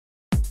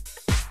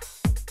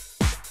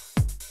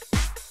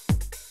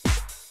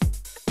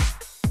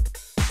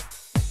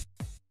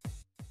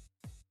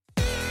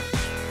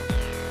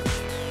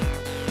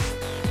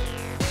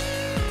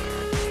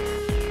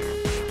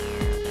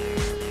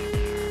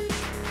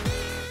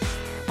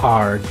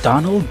Are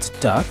Donald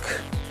Duck,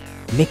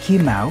 Mickey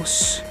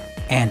Mouse,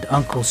 and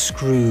Uncle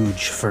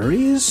Scrooge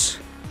furries?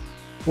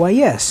 Why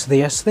yes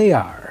they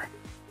are.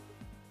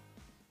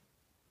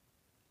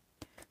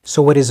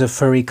 So what is a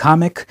furry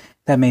comic?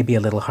 That may be a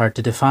little hard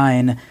to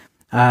define.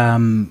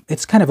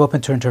 It's kind of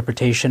open to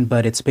interpretation,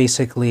 but it's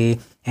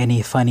basically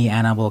any funny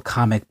animal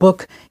comic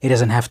book. It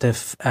doesn't have to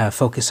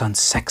focus on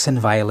sex and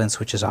violence,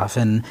 which is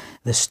often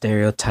the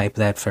stereotype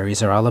that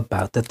furries are all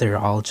about, that they're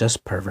all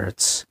just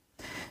perverts.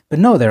 But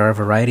no, there are a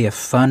variety of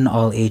fun,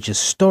 all-ages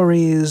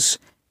stories,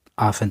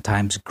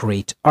 oftentimes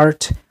great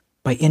art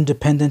by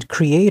independent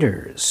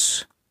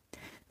creators.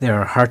 There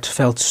are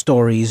heartfelt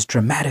stories,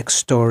 dramatic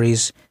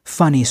stories,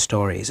 funny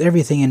stories,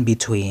 everything in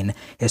between.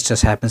 It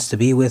just happens to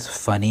be with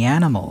funny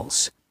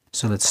animals.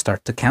 So let's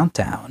start the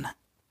countdown.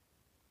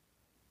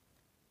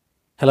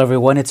 Hello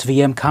everyone, it's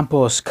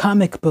vmcampos,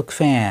 comic book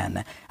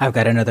fan. I've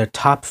got another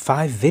top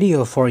 5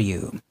 video for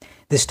you.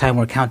 This time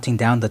we're counting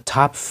down the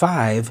top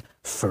 5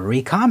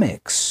 furry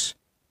comics.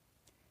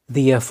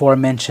 The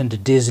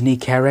aforementioned Disney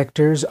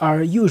characters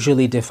are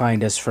usually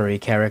defined as furry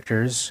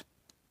characters,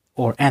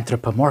 or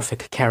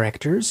anthropomorphic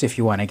characters if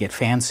you want to get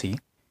fancy.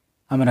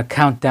 I'm going to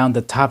count down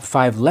the top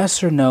 5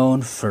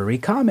 lesser-known furry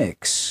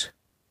comics.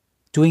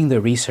 Doing the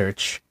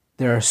research,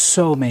 there are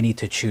so many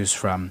to choose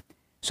from,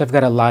 so I've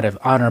got a lot of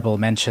honorable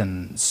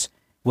mentions.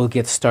 We'll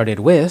get started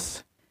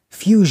with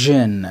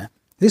Fusion.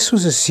 This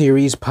was a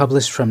series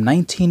published from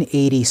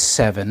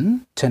 1987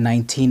 to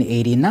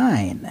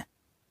 1989.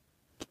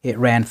 It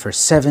ran for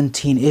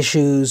 17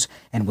 issues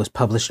and was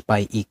published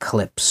by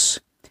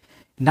Eclipse.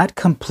 Not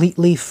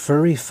completely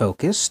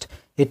furry-focused,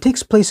 it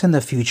takes place in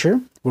the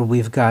future where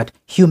we've got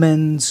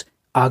humans,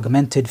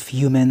 augmented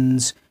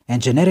humans,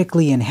 and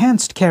genetically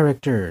enhanced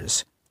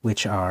characters,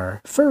 which are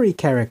furry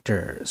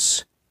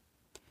characters.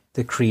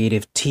 The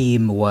creative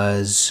team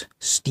was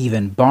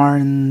Stephen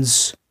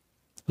Barnes,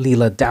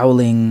 Leela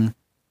Dowling,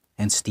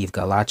 and Steve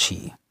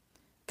Galacci.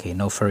 Okay,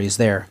 no furries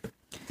there.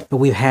 But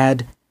we've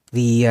had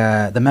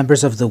the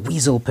members of the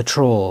Weasel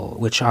Patrol,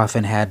 which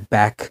often had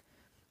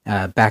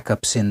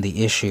backups in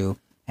the issue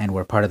and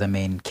were part of the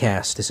main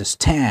cast. This is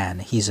Tan.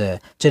 He's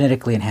a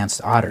genetically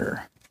enhanced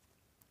otter.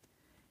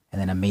 And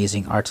then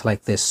amazing art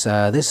like this.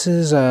 This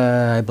is,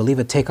 I believe,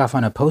 a takeoff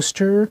on a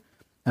poster,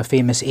 a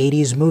famous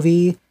 80s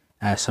movie.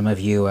 Some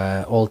of you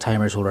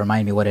old-timers will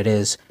remind me what it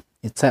is.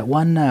 It's that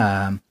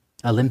one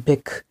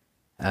Olympic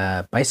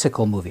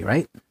bicycle movie,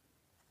 right?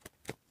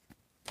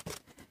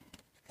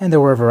 And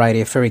there were a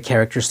variety of furry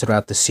characters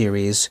throughout the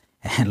series.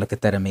 And look at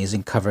that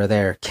amazing cover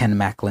there, Ken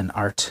Macklin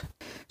art.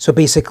 So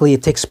basically,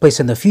 it takes place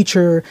in the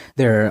future.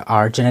 There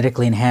are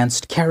genetically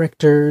enhanced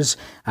characters.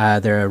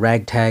 They're a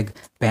ragtag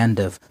band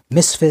of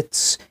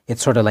misfits.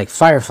 It's sort of like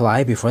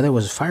Firefly before there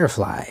was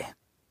Firefly.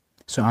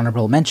 So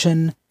honorable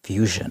mention,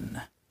 Fusion.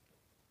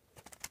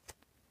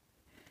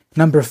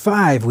 Number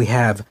 5, we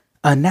have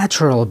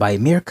Unnatural by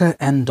Mirka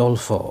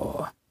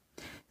Andolfo.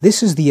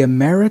 This is the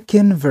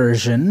American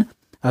version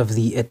of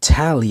the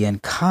Italian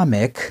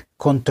comic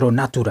Contro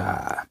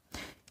Natura.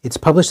 It's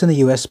published in the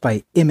US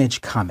by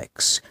Image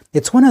Comics.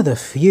 It's one of the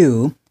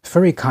few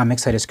furry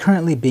comics that is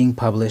currently being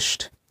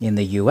published in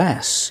the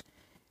US.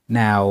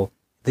 Now,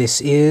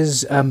 this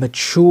is a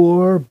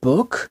mature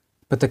book,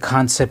 but the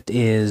concept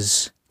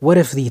is, what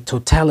if the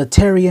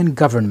totalitarian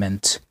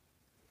government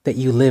that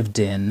you lived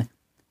in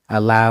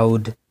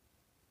allowed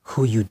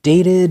who you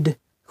dated,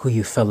 who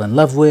you fell in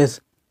love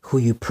with, who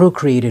you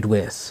procreated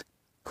with,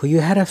 who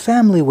you had a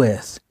family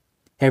with?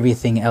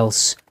 Everything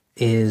else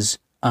is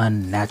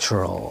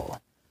unnatural.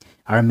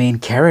 Our main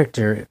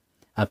character,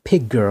 a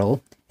pig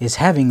girl, is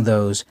having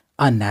those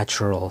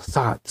unnatural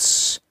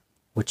thoughts,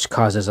 which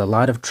causes a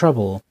lot of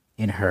trouble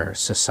in her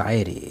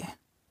society.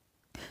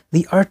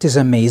 The art is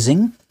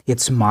amazing.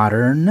 It's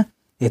modern.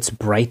 It's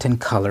bright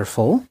and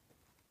colorful.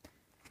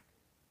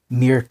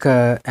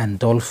 Mirka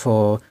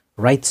Andolfo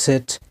writes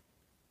it,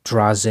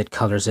 draws it,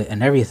 colors it,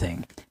 and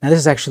everything. Now this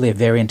is actually a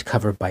variant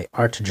cover by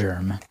Art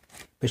Germ,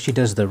 but she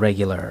does the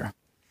regular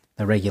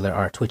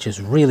art, which is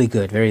really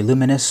good, very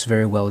luminous,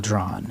 very well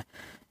drawn.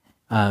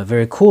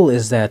 Very cool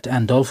is that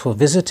Andolfo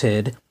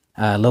visited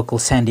local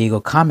San Diego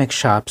comic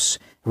shops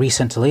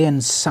recently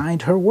and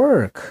signed her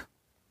work.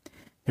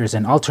 There's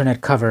an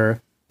alternate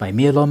cover by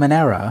Milo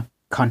Manera,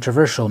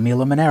 controversial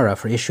Milo Manera,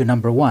 for issue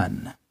number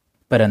 1.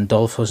 But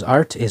Andolfo's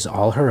art is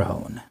all her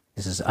own.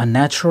 This is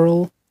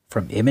Unnatural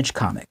from Image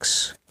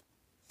Comics.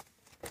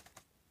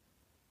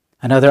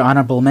 Another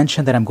honorable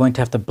mention that I'm going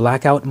to have to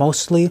black out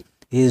mostly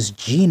is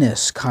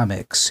Genus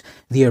Comics,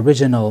 the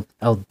original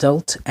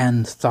adult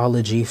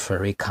anthology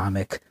furry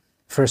comic.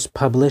 First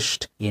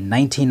published in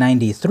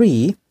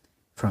 1993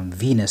 from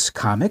Venus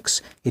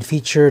Comics, it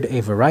featured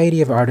a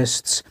variety of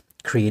artists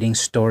creating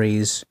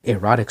stories,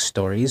 erotic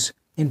stories,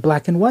 in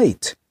black and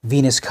white.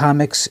 Venus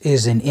Comics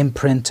is an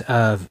imprint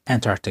of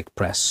Antarctic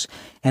Press,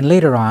 and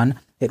later on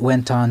it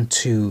went on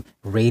to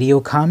Radio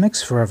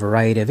Comics for a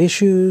variety of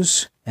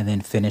issues, and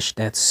then finished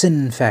at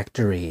Sin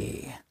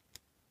Factory.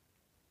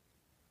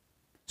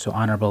 So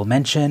honorable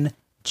mention,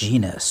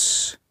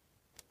 Genus.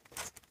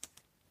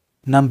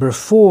 Number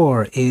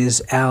 4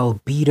 is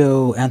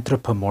Albedo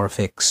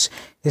Anthropomorphics.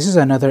 This is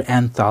another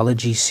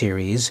anthology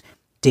series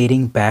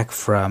dating back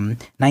from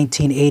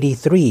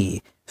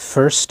 1983,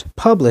 first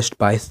published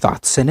by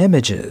Thoughts and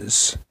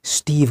Images.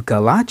 Steve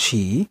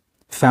Galacci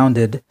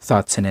founded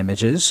Thoughts and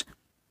Images,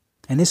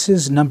 and this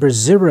is number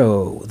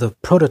 0, the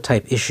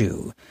prototype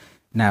issue.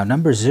 Now,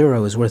 number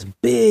 0 is worth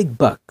big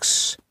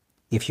bucks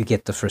if you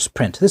get the first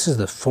print. This is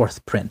the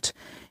 4th print,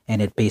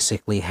 and it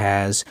basically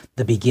has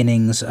the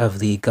beginnings of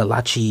the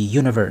Galacci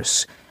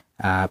universe,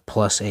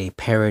 plus a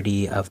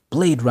parody of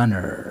Blade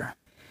Runner.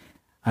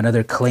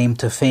 Another claim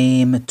to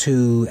fame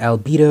to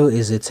Albedo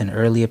is it's an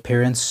early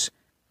appearance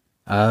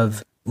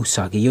of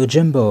Usagi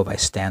Yojimbo by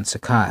Stan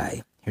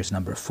Sakai. Here's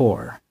number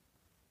 4.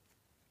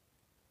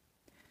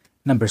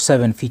 Number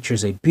 7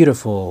 features a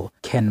beautiful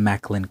Ken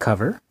Macklin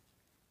cover.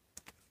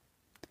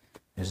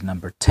 There's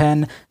number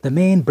 10. The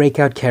main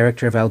breakout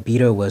character of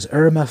Albedo was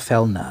Irma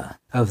Felna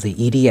of the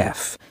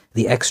EDF,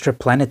 the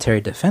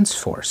Extraplanetary Defense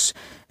Force.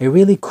 A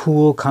really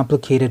cool,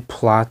 complicated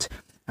plot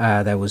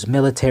that was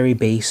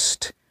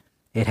military-based.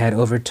 It had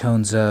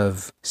overtones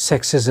of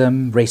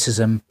sexism,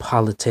 racism,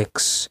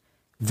 politics.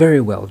 Very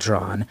well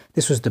drawn.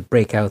 This was the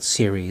breakout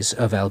series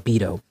of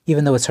Albedo,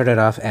 even though it started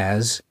off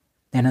as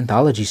an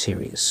anthology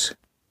series.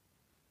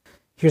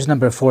 Here's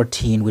number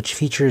 14, which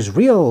features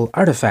real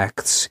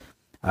artifacts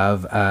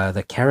of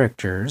the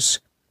characters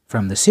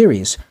from the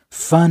series.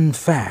 Fun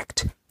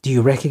fact, do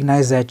you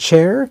recognize that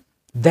chair?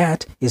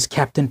 That is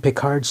Captain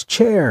Picard's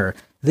chair.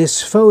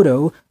 This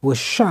photo was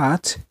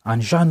shot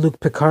on Jean-Luc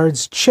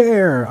Picard's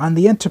chair on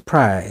the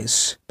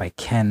Enterprise by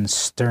Ken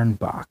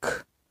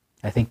Sternbach.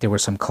 I think there were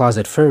some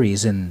closet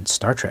furries in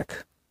Star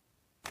Trek.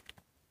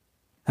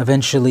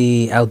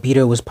 Eventually,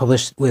 Albedo was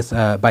published with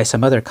by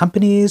some other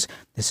companies.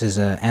 This is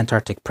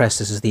Antarctic Press.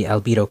 This is the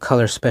Albedo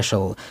Color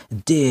Special.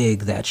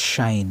 Dig that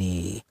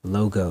shiny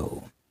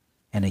logo.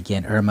 And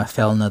again, Irma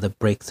Felna, the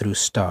Breakthrough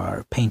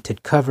Star,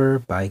 painted cover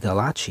by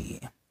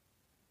Galacci.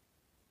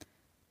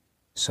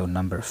 So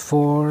number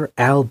 4,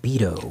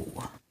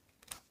 Albedo.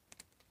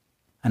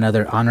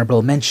 Another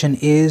honorable mention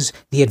is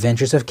The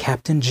Adventures of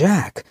Captain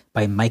Jack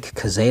by Mike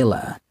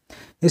Kazela.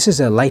 This is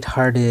a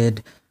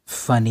lighthearted,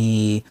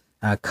 funny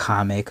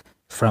comic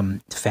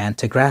from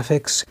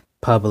Fantagraphics,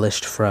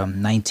 published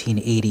from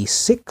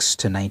 1986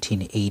 to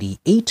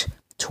 1988,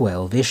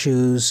 12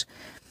 issues.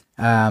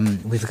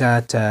 We've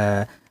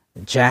got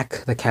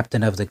Jack, the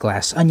captain of the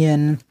Glass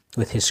Onion,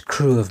 with his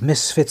crew of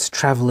misfits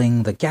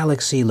traveling the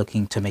galaxy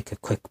looking to make a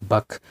quick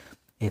buck.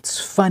 It's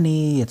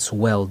funny, it's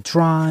well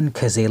drawn.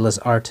 Kazela's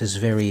art is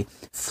very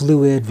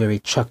fluid, very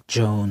Chuck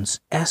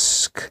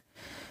Jones-esque.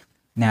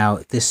 Now,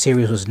 this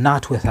series was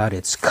not without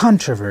its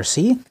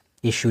controversy.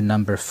 Issue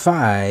number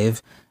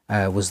 5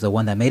 was the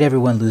one that made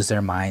everyone lose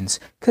their minds,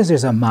 because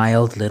there's a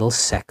mild little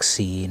sex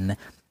scene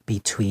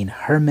between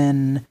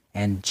Herman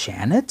and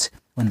Janet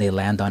when they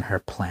land on her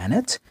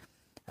planet.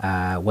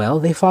 Well,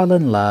 they fall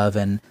in love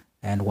and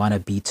want to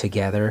be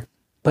together.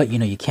 But,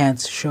 you can't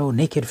show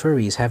naked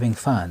furries having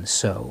fun,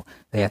 so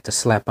they had to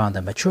slap on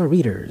the mature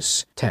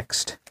readers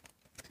text.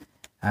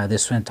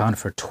 This went on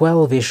for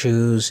 12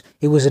 issues.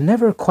 It was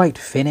never quite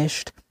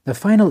finished. The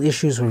final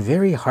issues were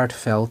very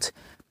heartfelt,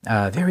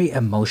 very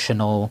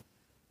emotional.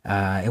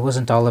 It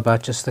wasn't all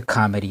about just the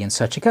comedy and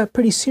such. It got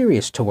pretty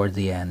serious toward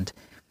the end,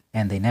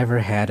 and they never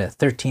had a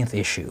 13th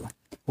issue.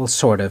 Well,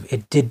 sort of.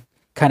 It did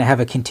kind of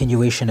have a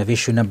continuation of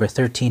issue number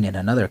 13 in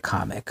another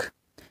comic.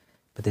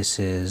 But this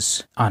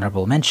is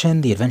honorable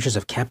mention, The Adventures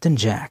of Captain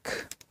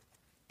Jack.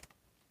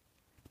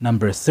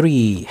 Number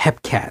 3,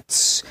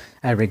 Hepcats.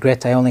 I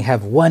regret I only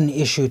have one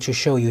issue to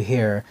show you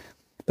here,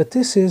 but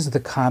this is the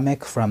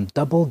comic from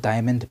Double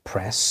Diamond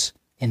Press,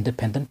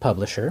 independent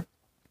publisher,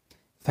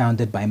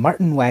 founded by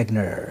Martin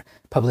Wagner,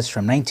 published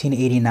from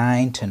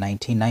 1989 to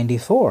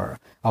 1994,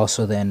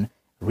 also then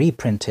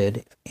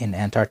reprinted in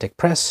Antarctic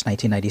Press,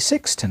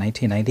 1996 to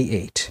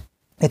 1998.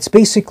 It's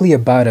basically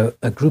about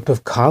a group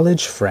of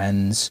college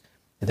friends,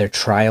 their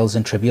trials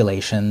and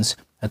tribulations,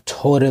 a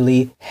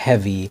totally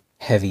heavy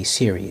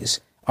series.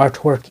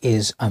 Artwork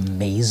is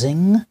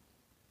amazing.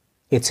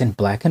 It's in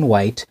black and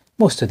white.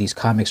 Most of these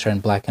comics are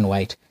in black and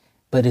white,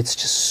 but it's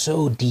just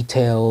so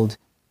detailed.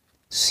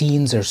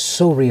 Scenes are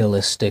so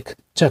realistic,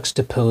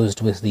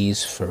 juxtaposed with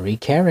these furry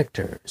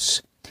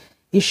characters.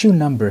 Issue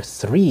number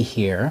 3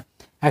 here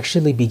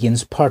actually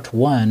begins part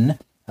 1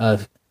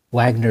 of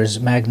Wagner's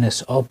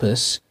magnus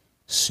opus,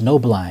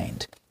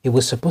 Snowblind. It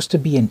was supposed to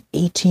be an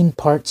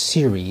 18-part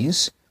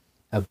series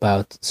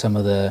about some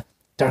of the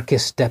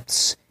darkest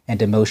depths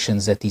and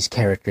emotions that these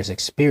characters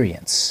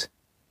experience.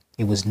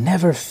 It was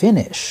never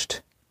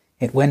finished.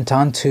 It went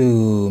on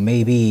to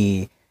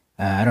maybe,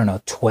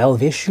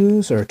 12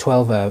 issues or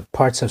 12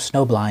 parts of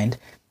Snowblind,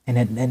 and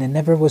it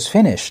never was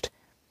finished.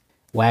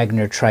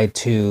 Wagner tried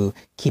to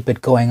keep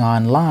it going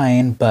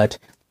online, but,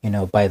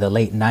 by the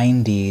late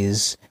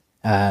 90s,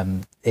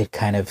 it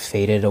kind of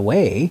faded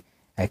away,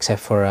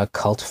 except for a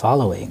cult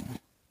following.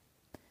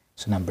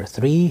 So number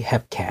 3,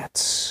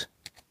 Hepcats.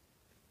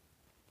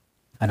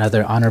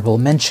 Another honorable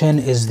mention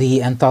is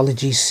the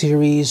anthology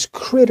series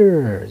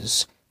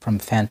Critters from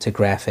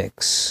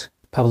Fantagraphics.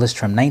 Published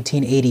from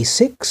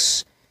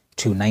 1986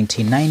 to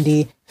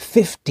 1990,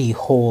 50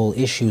 whole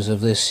issues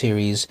of this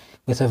series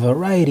with a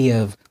variety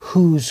of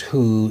who's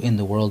who in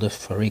the world of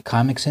furry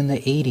comics in the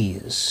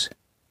 80s.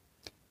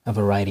 A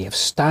variety of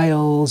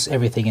styles,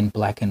 everything in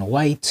black and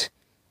white,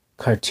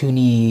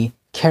 cartoony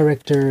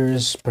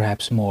characters,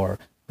 perhaps more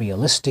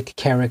realistic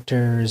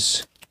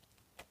characters.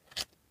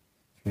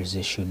 Here's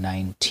issue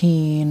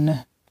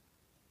 19,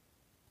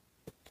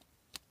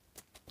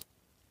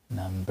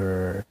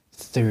 number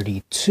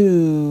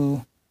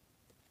 32.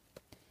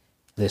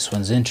 This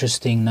one's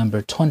interesting.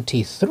 Number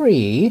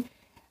 23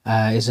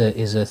 is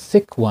a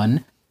thick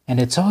one, and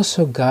it's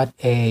also got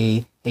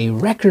a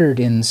record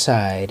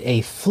inside,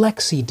 a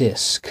flexi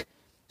disc,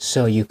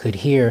 so you could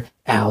hear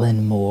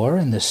Alan Moore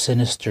and the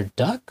Sinister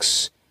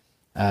Ducks.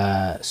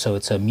 So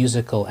it's a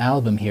musical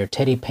album here,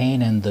 Teddy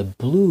Payne and the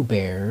Blue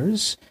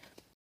Bears.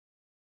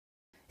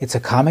 It's a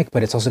comic,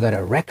 but it's also got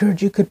a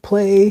record you could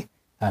play.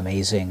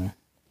 Amazing.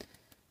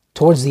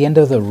 Towards the end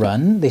of the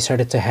run, they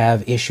started to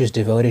have issues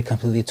devoted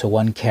completely to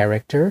one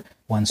character,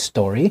 one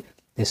story.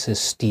 This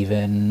is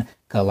Stephen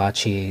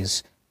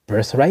Galacci's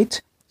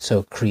Birthright,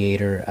 so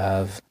creator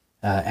of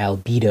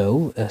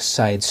Albedo, a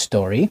side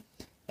story.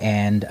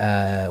 And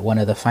one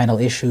of the final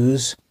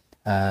issues,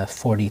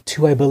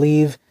 42, I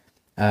believe,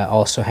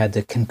 also had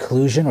the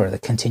conclusion or the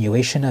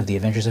continuation of the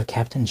Adventures of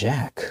Captain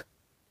Jack.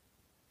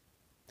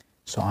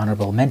 So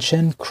honorable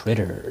mention,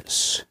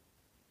 Critters.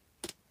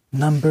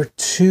 Number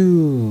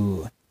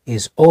 2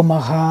 is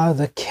Omaha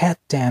the Cat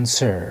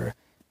Dancer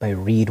by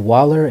Reed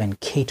Waller and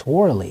Kate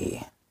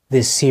Worley.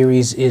 This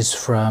series is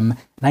from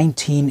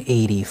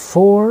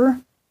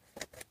 1984,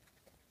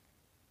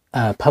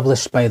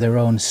 published by their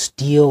own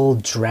Steel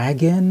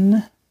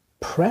Dragon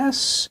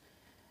Press.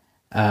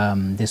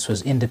 This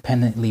was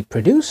independently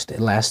produced.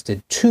 It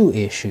lasted 2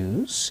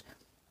 issues.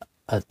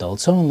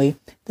 Adults only.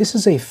 This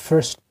is a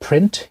first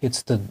print.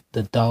 It's the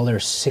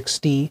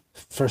 $1.60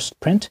 first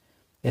print.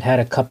 It had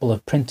a couple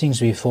of printings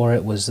before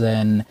it was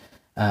then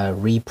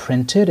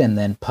reprinted and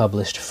then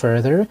published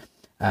further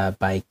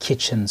by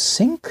Kitchen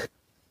Sink.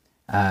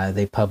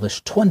 They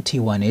published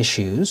 21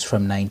 issues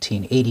from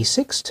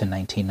 1986 to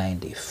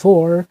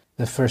 1994.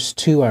 The first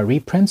 2 are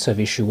reprints of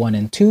issue 1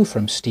 and 2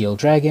 from Steel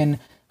Dragon,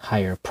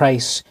 higher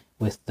price,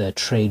 with the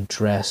trade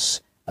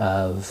dress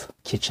of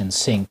Kitchen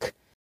Sink.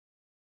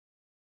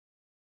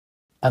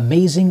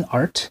 Amazing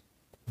art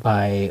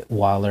by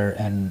Waller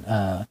and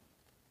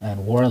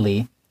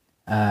Worley.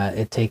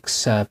 It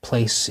takes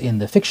place in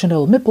the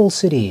fictional Maple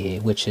City,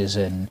 which is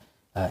an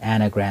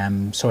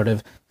anagram sort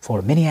of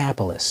for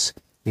Minneapolis.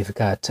 We've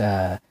got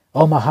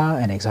Omaha,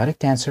 an exotic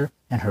dancer,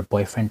 and her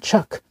boyfriend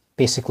Chuck.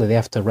 Basically, they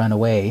have to run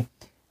away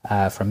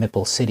from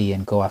Maple City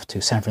and go off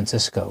to San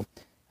Francisco,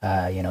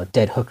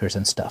 dead hookers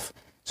and stuff.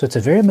 So it's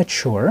a very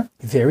mature,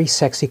 very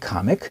sexy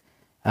comic,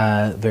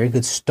 very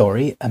good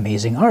story,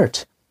 amazing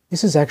art.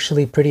 This is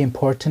actually pretty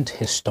important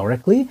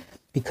historically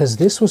because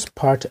this was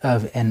part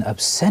of an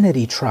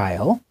obscenity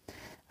trial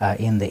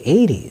in the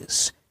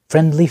 80s.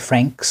 Friendly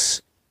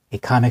Frank's, a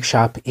comic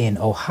shop in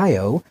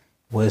Ohio,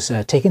 was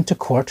taken to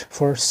court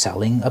for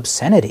selling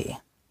obscenity.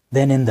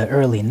 Then in the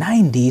early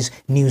 90s,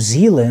 New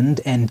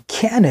Zealand and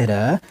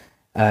Canada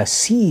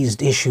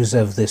seized issues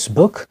of this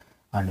book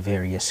on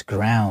various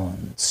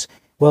grounds.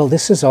 Well,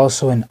 this is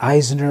also an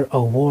Eisner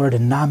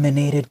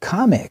Award-nominated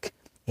comic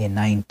in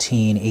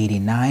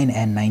 1989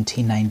 and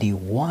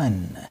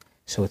 1991.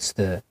 So it's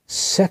the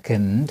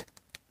second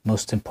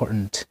most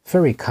important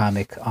furry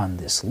comic on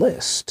this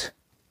list.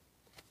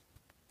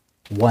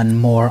 One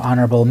more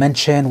honorable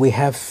mention, we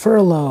have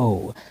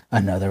Furlough,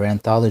 another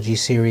anthology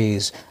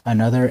series,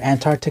 another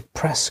Antarctic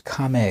Press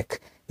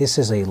comic. This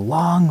is a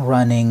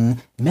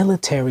long-running,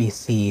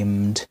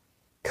 military-themed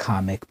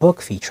comic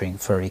book featuring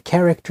furry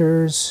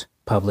characters,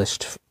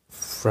 published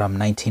from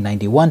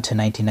 1991 to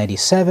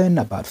 1997,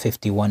 about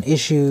 51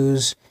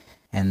 issues,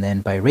 and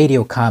then by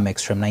Radio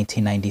Comics from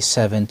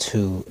 1997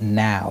 to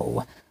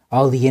now.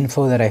 All the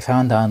info that I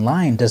found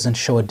online doesn't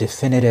show a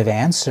definitive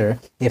answer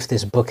if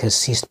this book has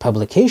ceased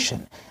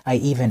publication. I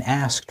even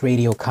asked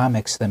Radio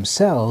Comics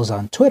themselves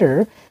on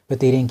Twitter, but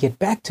they didn't get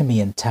back to me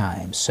in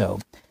time, so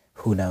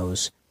who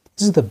knows.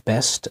 This is the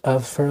best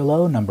of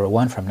Furlough, number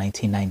 1 from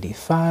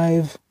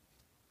 1995.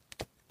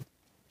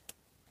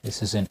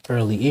 This is an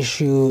early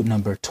issue,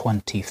 number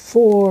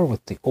 24,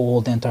 with the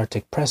old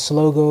Antarctic Press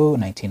logo,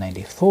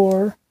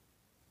 1994.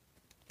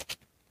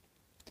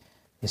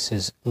 This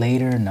is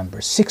later, number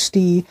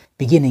 60,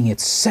 beginning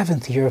its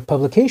 7th year of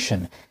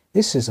publication.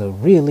 This is a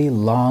really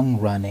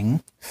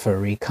long-running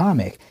furry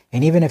comic,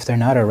 and even if they're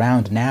not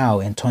around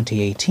now in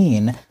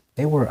 2018,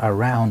 they were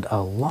around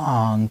a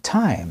long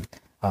time.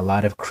 A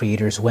lot of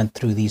creators went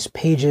through these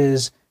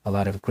pages, a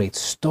lot of great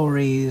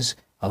stories,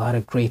 a lot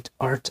of great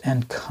art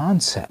and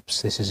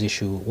concepts. This is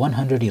issue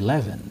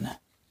 111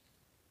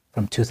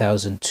 from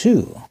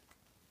 2002.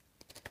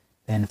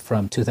 Then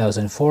from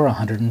 2004,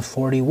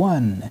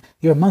 141,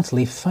 your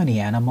monthly funny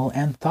animal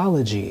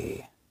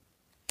anthology.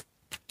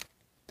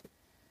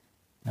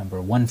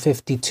 Number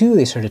 152,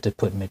 they started to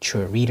put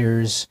mature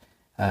readers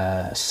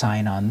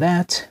sign on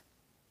that.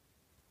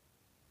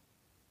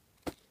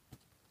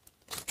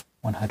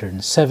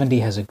 170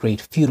 has a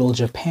great feudal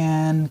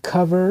Japan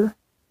cover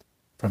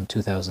from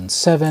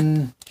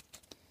 2007.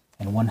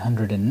 And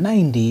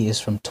 190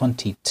 is from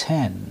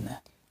 2010.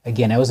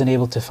 Again, I wasn't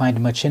able to find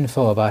much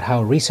info about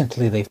how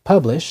recently they've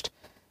published.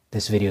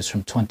 This video is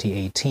from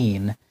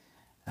 2018,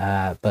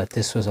 but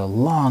this was a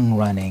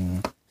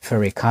long-running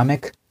furry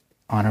comic.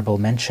 Honorable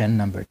mention,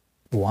 number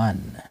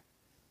 1.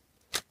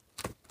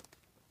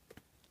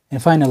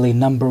 And finally,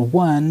 number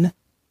 1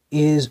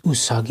 is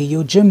Usagi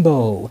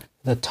Yojimbo,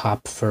 the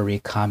top furry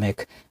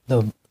comic,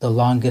 the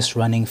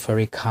longest-running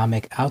furry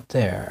comic out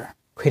there.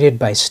 Created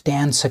by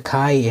Stan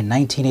Sakai in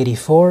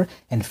 1984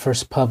 and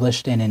first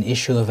published in an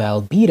issue of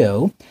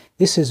Albedo,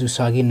 this is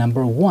Usagi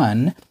number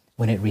 1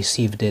 when it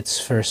received its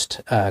first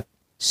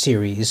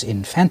series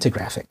in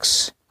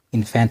Fantagraphics.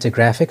 In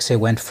Fantagraphics, it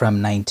went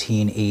from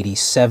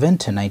 1987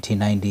 to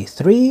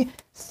 1993,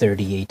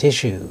 38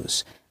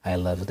 issues. I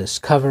love this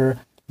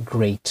cover.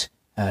 Great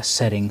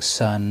setting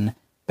sun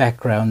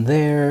background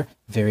there.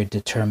 Very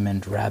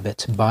determined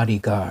rabbit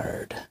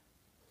bodyguard.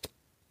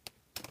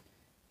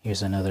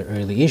 Here's another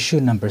early issue,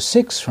 number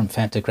 6 from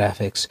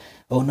Fantagraphics.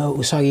 Oh no,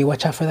 Usagi,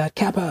 watch out for that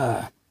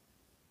kappa!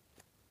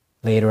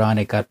 Later on,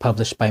 it got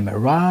published by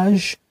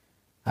Mirage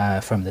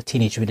from the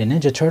Teenage Mutant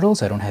Ninja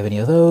Turtles. I don't have any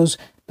of those.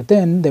 But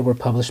then they were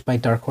published by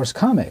Dark Horse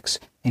Comics.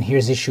 And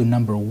here's issue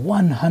number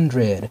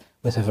 100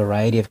 with a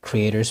variety of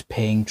creators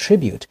paying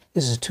tribute.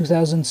 This is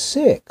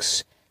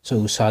 2006. So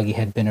Usagi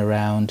had been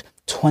around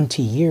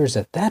 20 years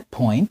at that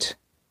point.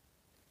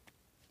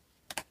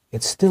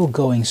 It's still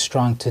going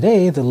strong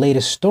today. The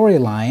latest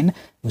storyline,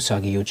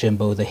 Usagi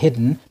Yojimbo the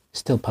Hidden,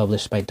 still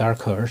published by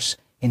Dark Horse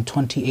in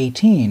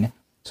 2018.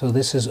 So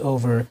this is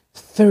over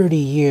 30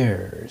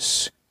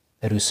 years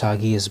that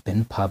Usagi has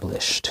been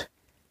published.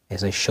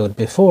 As I showed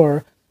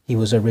before, he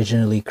was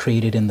originally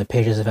created in the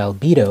pages of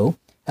Albedo,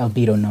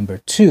 Albedo number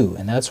 2,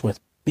 and that's worth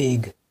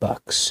big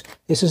bucks.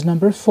 This is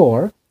number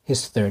 4,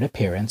 his third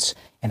appearance,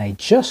 and I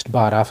just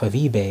bought off of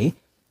eBay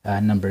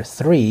number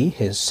 3,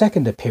 his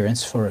second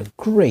appearance, for a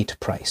great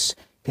price,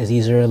 because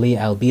these early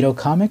Albedo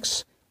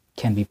comics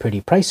can be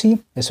pretty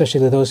pricey,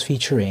 especially those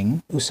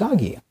featuring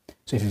Usagi.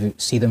 So if you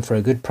see them for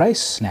a good price,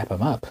 snap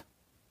them up.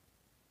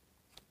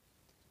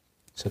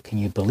 So can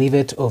you believe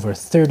it? Over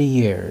 30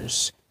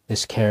 years,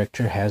 this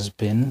character has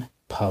been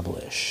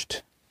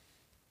published.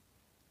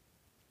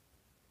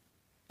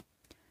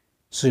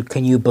 So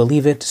can you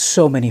believe it?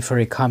 So many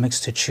furry comics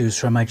to choose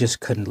from. I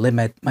just couldn't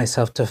limit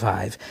myself to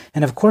 5.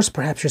 And of course,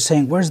 perhaps you're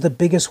saying, where's the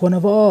biggest one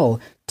of all?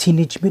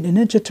 Teenage Mutant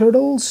Ninja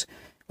Turtles?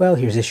 Well,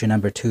 here's issue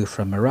number 2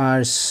 from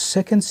Mirage's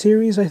second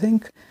series, I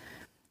think.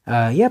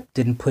 Yep,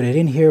 didn't put it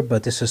in here,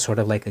 but this is sort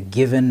of like a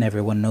given.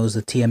 Everyone knows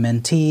the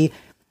TMNT.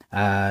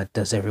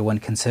 Does everyone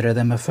consider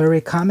them a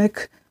furry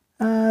comic?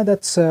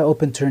 That's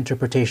open to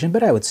interpretation,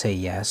 but I would say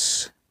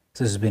yes. This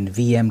has been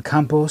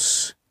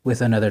vmcampos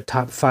with another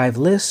top 5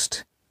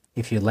 list.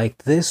 If you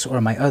liked this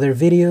or my other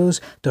videos,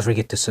 don't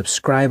forget to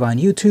subscribe on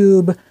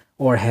YouTube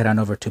or head on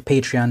over to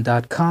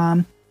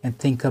patreon.com and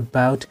think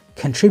about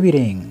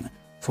contributing.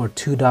 For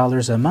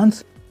 $2 a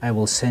month, I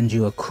will send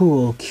you a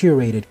cool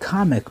curated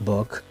comic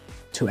book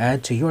to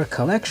add to your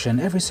collection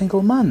every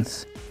single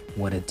month.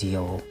 What a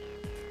deal.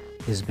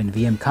 This has been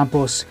VM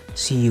Campos.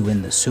 See you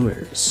in the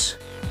sewers.